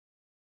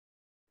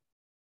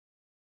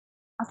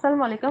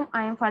Assalamu alaikum.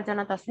 I am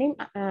Farzana Tasnim.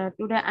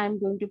 Today I am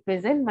going to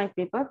present my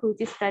paper,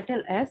 which is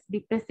titled as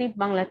Depressive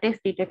Bangla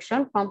Text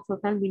Detection from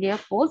Social Media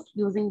Posts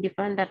Using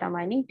Different Data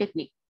Mining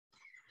Technique.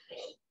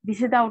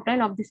 This is the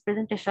outline of this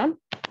presentation.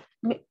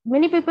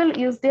 Many people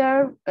use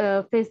their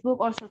Facebook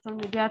or social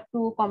media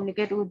to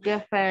communicate with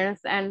their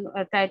friends and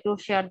try to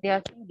share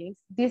their feelings.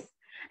 This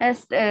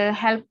has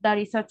helped the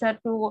researcher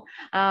to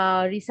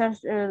research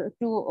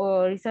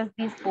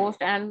this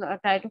post and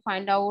try to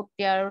find out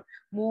their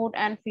mood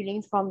and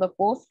feelings from the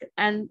post.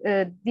 And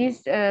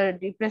this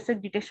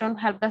depressive detection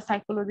help the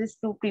psychologists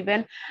to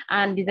prevent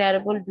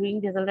undesirable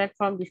doing resulted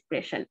from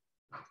depression.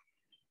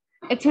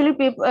 Actually,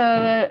 people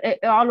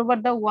all over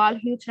the world,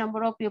 huge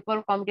number of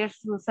people committed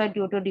suicide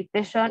due to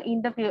depression.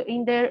 In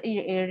their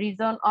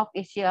region of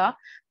Asia,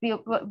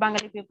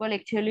 Bengali people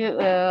actually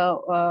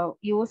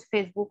use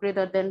Facebook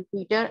rather than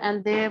Twitter,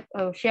 and they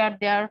share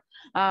their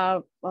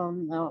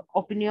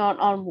opinion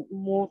or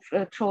mood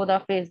through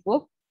the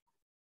Facebook.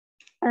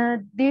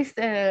 This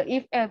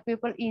if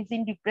people is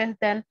in depressed,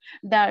 then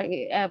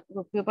the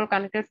people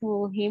connected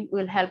to him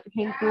will help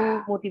him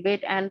to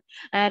motivate and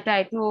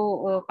try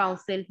to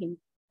counsel him.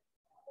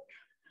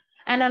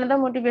 And another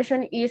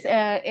motivation is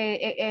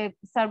a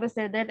survey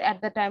said that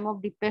at the time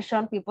of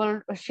depression, people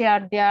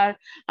share their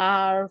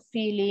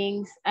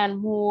feelings and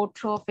mood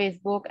through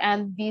Facebook,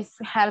 and this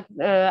help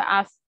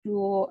us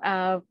to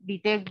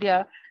detect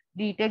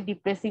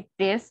depressive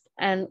tests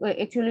and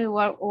actually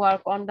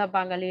work on the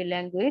Bengali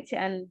language.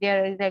 And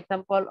there is an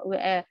example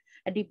a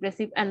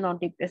depressive and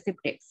non-depressive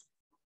text.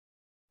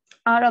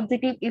 Our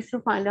objective is to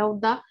find out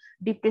the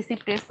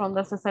depressive text from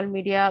the social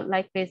media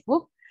like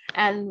Facebook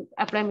and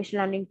apply machine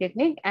learning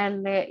technique,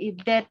 and if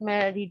that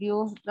may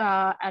reduce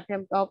the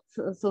attempt of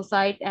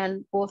suicide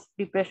and post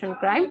depression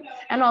crime,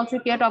 and also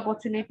create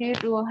opportunity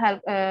to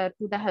help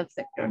to the health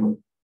sector.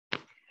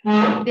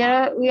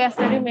 We are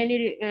studying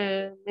many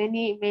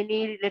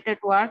related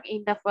work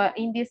in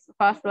this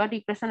first work,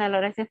 depression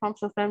analysis from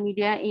social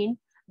media in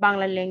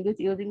Bangla language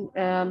using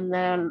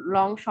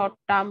long short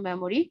term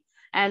memory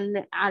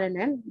and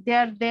RNN.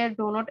 They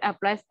do not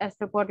apply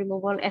astropod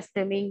removal,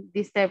 stemming,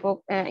 this type of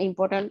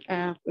important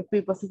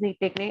preprocessing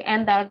technique,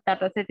 and that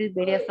data set is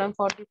very strong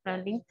for deep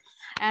learning.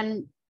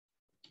 And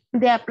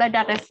they apply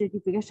data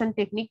stratification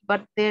technique,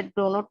 but they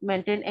do not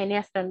maintain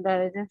any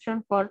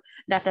standardization for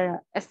data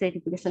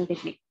stratification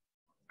technique.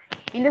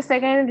 In the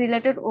second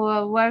related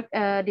work,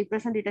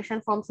 depression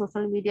detection from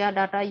social media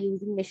data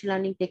using machine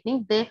learning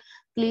technique, they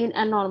clean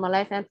and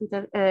normalize and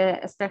feature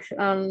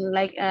extraction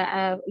like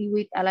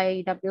with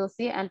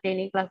LIWC and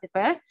training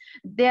classifier.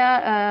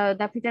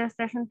 The feature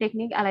extraction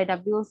technique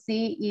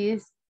LIWC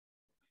is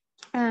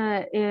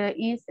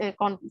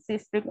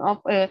consisting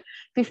of a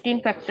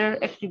 15-factor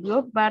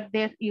attribute, but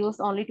they use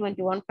only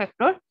 21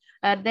 factor.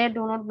 They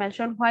do not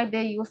mention why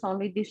they use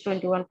only this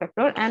 21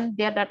 factor, and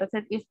their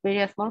dataset is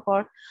very small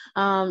for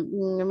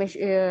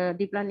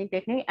deep learning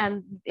technique,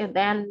 and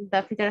then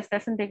the feature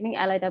extraction technique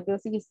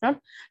LIWC is not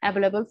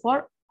available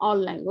for all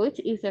language.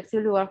 It's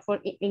actually work for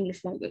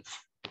English language.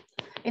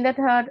 In the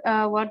third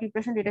word,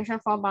 depression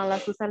detection from Bangla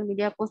social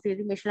media post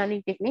using machine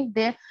learning technique,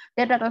 their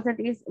dataset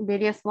is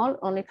very small,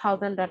 only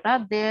 1,000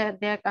 data. They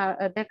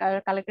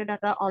collected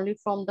data only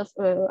from the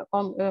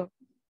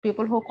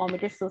people who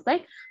committed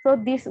suicide. So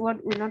this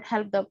word will not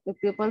help the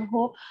people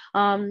who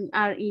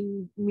are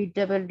in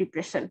mid-level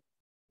depression.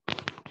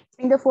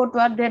 In the fourth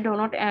word, they do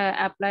not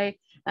apply,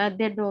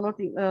 they do not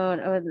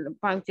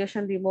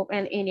punctuation remove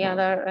and any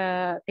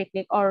other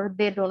technique, or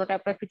they do not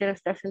apply feature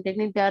extraction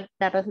technique. Their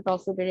data is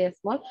also very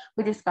small,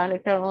 which is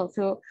collected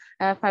also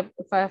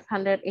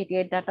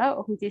 588 data,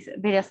 which is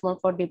very small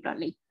for deep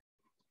learning.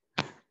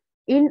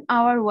 In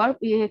our work,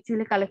 we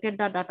actually collected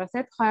the data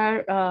set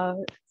where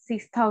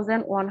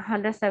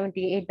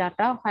 6,178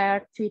 data,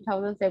 where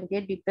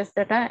 3,078 depressed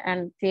data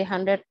and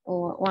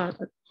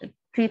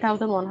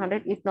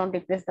 3,100 is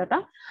non-depressed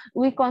data.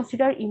 We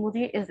consider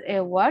emoji as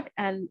a word,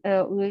 and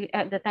we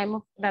at the time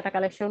of data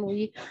collection,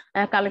 we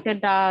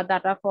collected the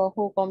data for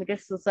who committed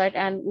suicide,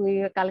 and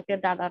we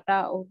collected the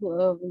data of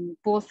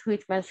post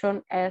which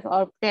mentioned as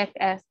or tagged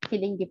as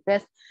feeling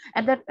depressed.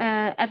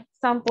 At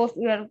some post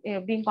we are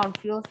being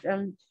confused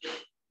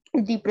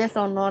depressed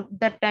or not.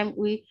 That time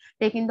we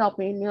taking the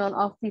opinion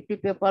of 50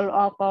 people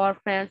of our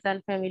friends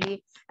and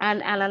family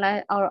and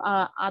analyze or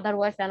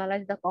otherwise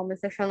analyze the comment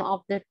section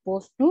of that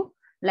post to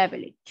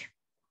label it.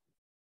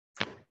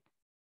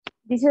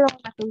 This is our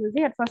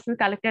methodology. At first we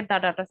collected the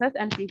data sets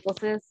and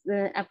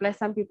apply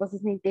some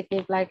preprocessing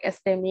technique like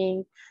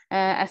stemming,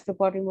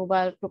 astropod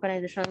removal,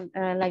 tokenization,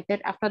 like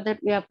that. After that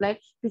we apply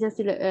feature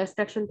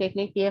extraction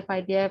technique,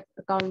 TF-IDF,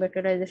 account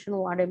vectorization,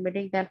 word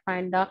embedding, then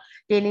find the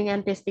training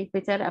and testing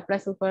feature, apply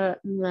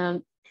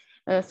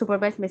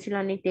supervised machine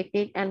learning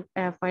technique, and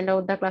find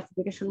out the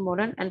classification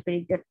model and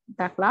predict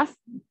the class.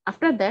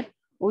 After that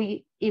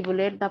we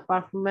evaluate the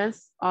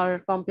performance or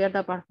compare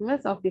the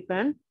performance of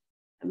different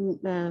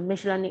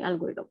machine learning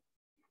algorithm.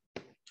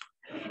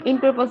 In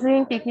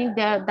preprocessing technique,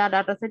 the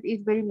data set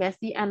is very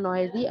messy and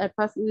noisy. At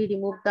first, we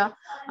remove the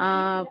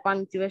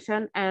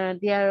punctuation, and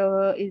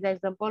there is an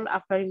example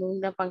after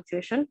removing the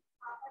punctuation.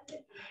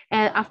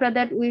 And after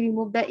that, we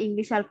remove the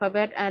English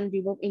alphabet and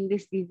remove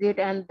English digit,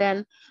 and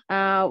then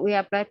we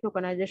apply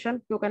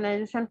tokenization.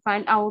 Tokenization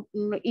find out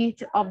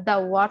each of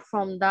the word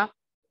from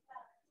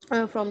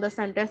the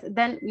sentence.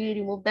 Then we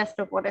remove the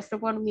stop word.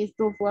 Stop word means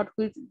those words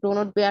which do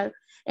not bear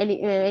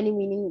any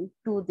meaning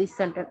to this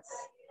sentence.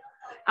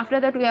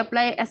 After that, we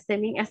apply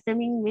stemming.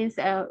 Stemming means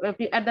at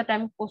the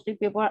time of posting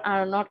paper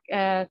are not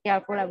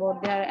careful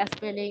about their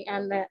spelling,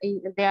 and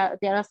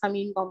there are some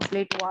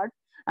incomplete words.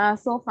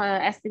 So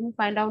stemming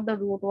find out the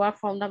root word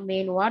from the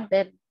main word.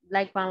 That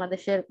like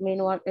Bangladesh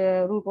main word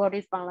root word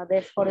is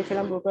Bangladesh.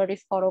 Korechilam root word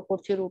is Koro.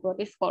 Kochi root word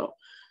is Koro.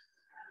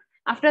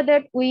 After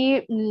that,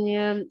 we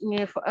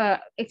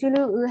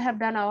actually we have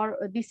done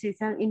our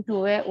decision in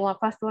two way.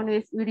 First one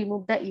is we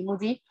remove the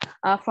emoji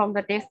from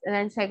the text, and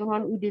then second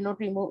one we did not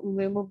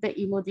remove the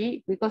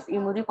emoji because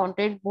emoji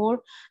contain more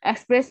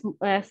express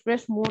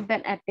more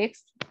than a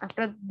text.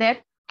 After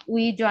that,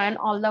 we join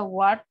all the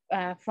word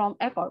from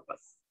a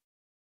corpus.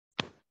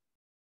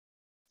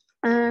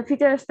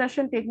 Feature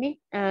extraction technique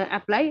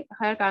apply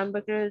higher carbon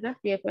vector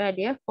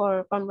TF-IDF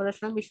for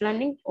convolutional machine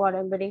learning or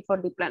embedding for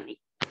deep learning.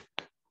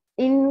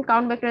 In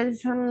count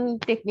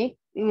vectorization technique,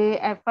 we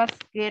first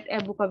create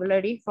a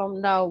vocabulary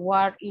from the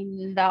word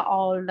in the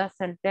all the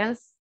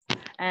sentence.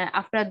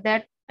 After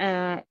that,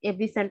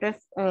 every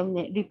sentence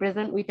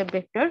represent with a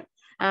vector.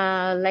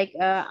 Like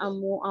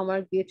আম্মু আমার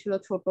গিয়েছিল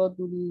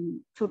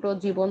ছোট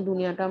জীবন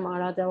দুনিয়াটা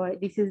মারা যাওয়ায়.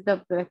 This is the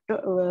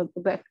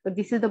vector.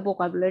 This is the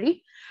vocabulary,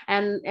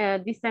 and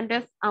this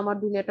sentence আমার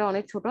দুনিয়াটা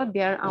অনেক ছোট.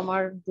 There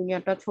আমার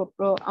দুনিয়াটা ছোট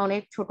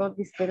অনেক ছোট.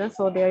 This present,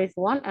 so there is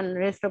one, and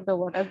rest of the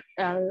word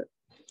are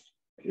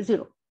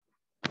 0.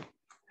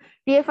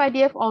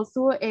 TF-IDF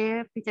also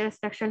a feature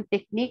extraction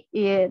technique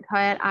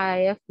where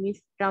IIF means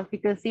term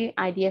frequency,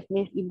 IDF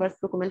means inverse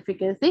document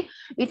frequency.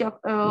 It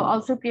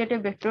also create a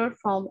vector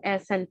from a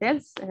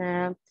sentence.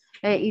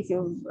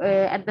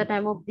 At the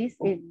time of this,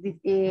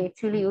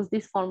 actually use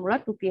this formula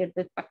to create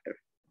this vector.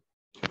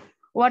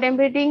 Word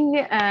embedding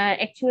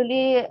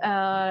actually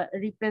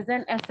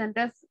represent a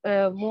sentence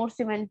more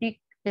semantic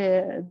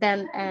than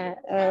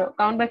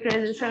count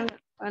vectorization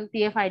on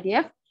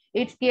TF-IDF.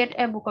 It creates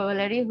a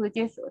vocabulary which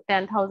is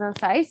 10,000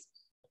 size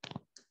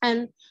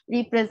and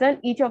represent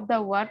each of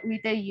the word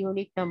with a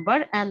unique number,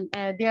 and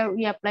there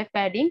we apply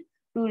padding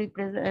to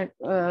represent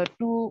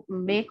to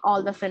make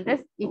all the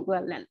sentence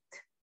equal length.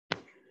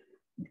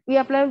 We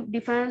apply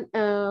different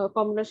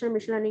combination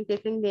machine learning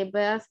technique, naive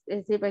Bayes,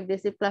 passive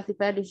aggressive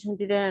classifier, decision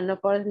tree, and of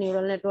course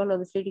neural network,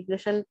 logistic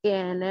regression,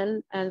 KNN,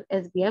 and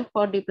SVM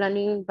for deep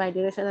learning,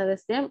 bidirectional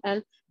LSTM,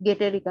 and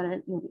gated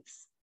recurrent units.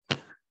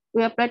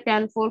 We apply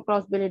 10-fold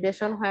cross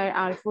validation where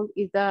R-fold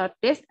is the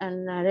test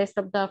and the rest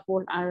of the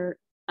fold are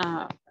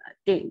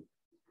trained.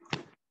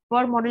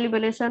 For model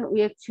evaluation,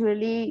 we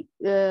actually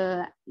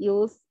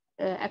use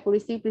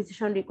accuracy,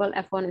 precision, recall,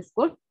 F1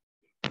 score.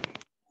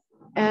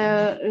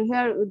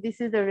 Here, this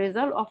is the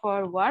result of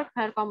our work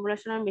where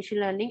convolutional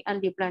machine learning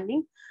and deep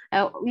learning.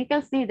 We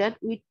can see that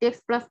with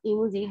text plus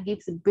emoji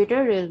gives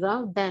better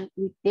result than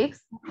with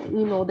text.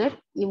 We know that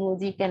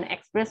emoji can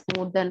express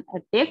more than a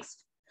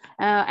text.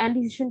 And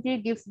decision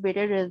tree gives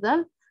better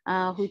result,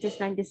 which is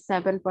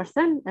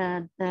 97%,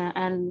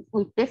 and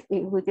with text,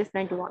 which is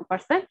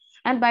 91%.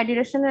 And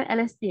bidirectional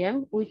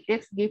LSTM with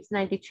text gives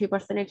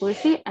 93%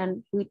 accuracy,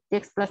 and with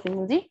text plus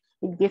emoji,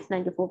 it gives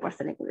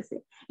 94% accuracy.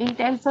 In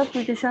terms of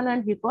precision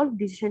and recall,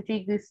 decision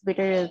tree gives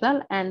better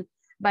result, and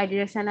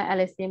bidirectional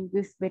LSTM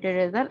gives better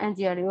result, and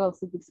GRU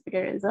also gives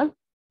better result.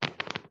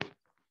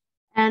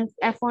 And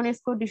F1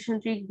 score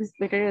decision tree gives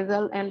better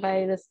result, and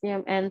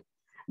bidirectional and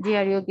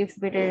GRU gives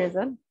better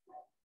result.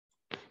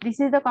 This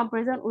is the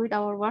comparison with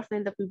our work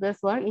in the previous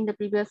work. In the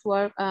previous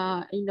work,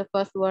 in the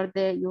first work,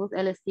 they use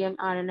LSTM,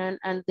 RNN,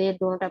 and they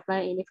don't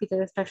apply any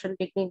feature extraction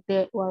technique.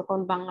 They work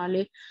on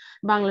Bangla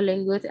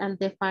language, and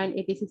they find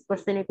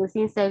 86%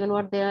 accuracy. In second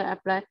work, they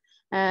applied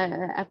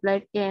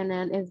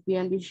KNN,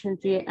 SBM, decision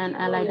tree, and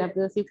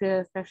LIWC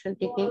feature extraction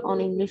technique on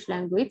English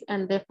language,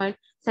 and they find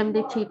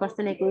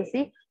 73%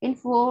 accuracy. In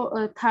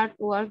third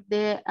work,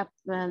 they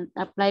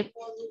applied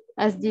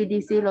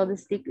SGDC,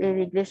 logistic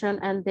regression,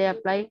 and they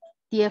applied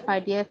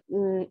TF-IDF,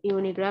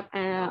 Unigraph,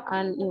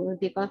 and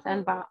Uniticons,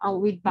 and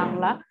with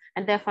Bangla,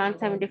 and they found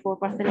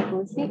 74%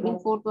 accuracy. In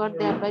fourth word,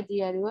 they apply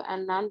GRU,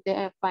 and none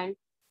they find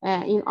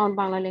on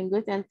Bangla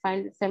language and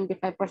find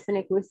 75%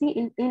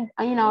 accuracy.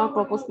 In our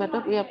proposed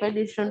method, we applied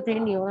decision tree,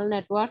 neural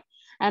network,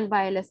 and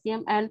by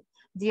LSTM and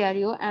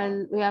GRU,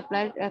 and we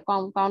applied a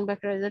count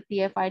vectorizer,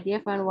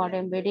 TF-IDF, and word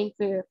embedding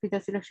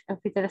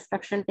feature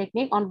extraction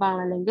technique on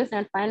Bangla language,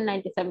 and find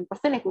 97%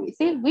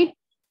 accuracy with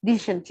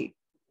decision tree.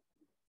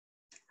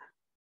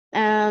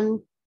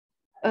 And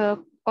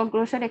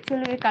conclusion,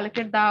 actually we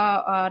collected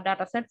the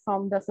data set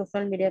from the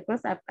social media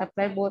posts,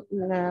 apply both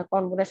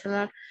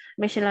convolutional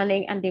machine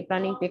learning and deep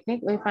learning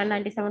technique. We find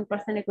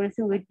 97%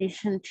 accuracy with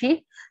decision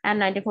tree and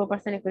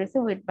 94% accuracy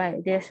with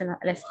bidirectional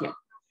LSTM.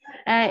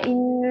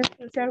 In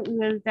future, we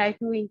will try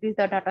to increase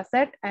the data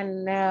set,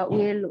 and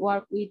we'll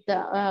work with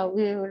the,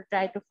 we will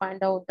try to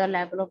find out the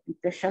level of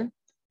depression.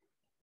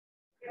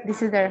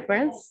 This is the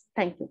reference.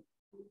 Thank you.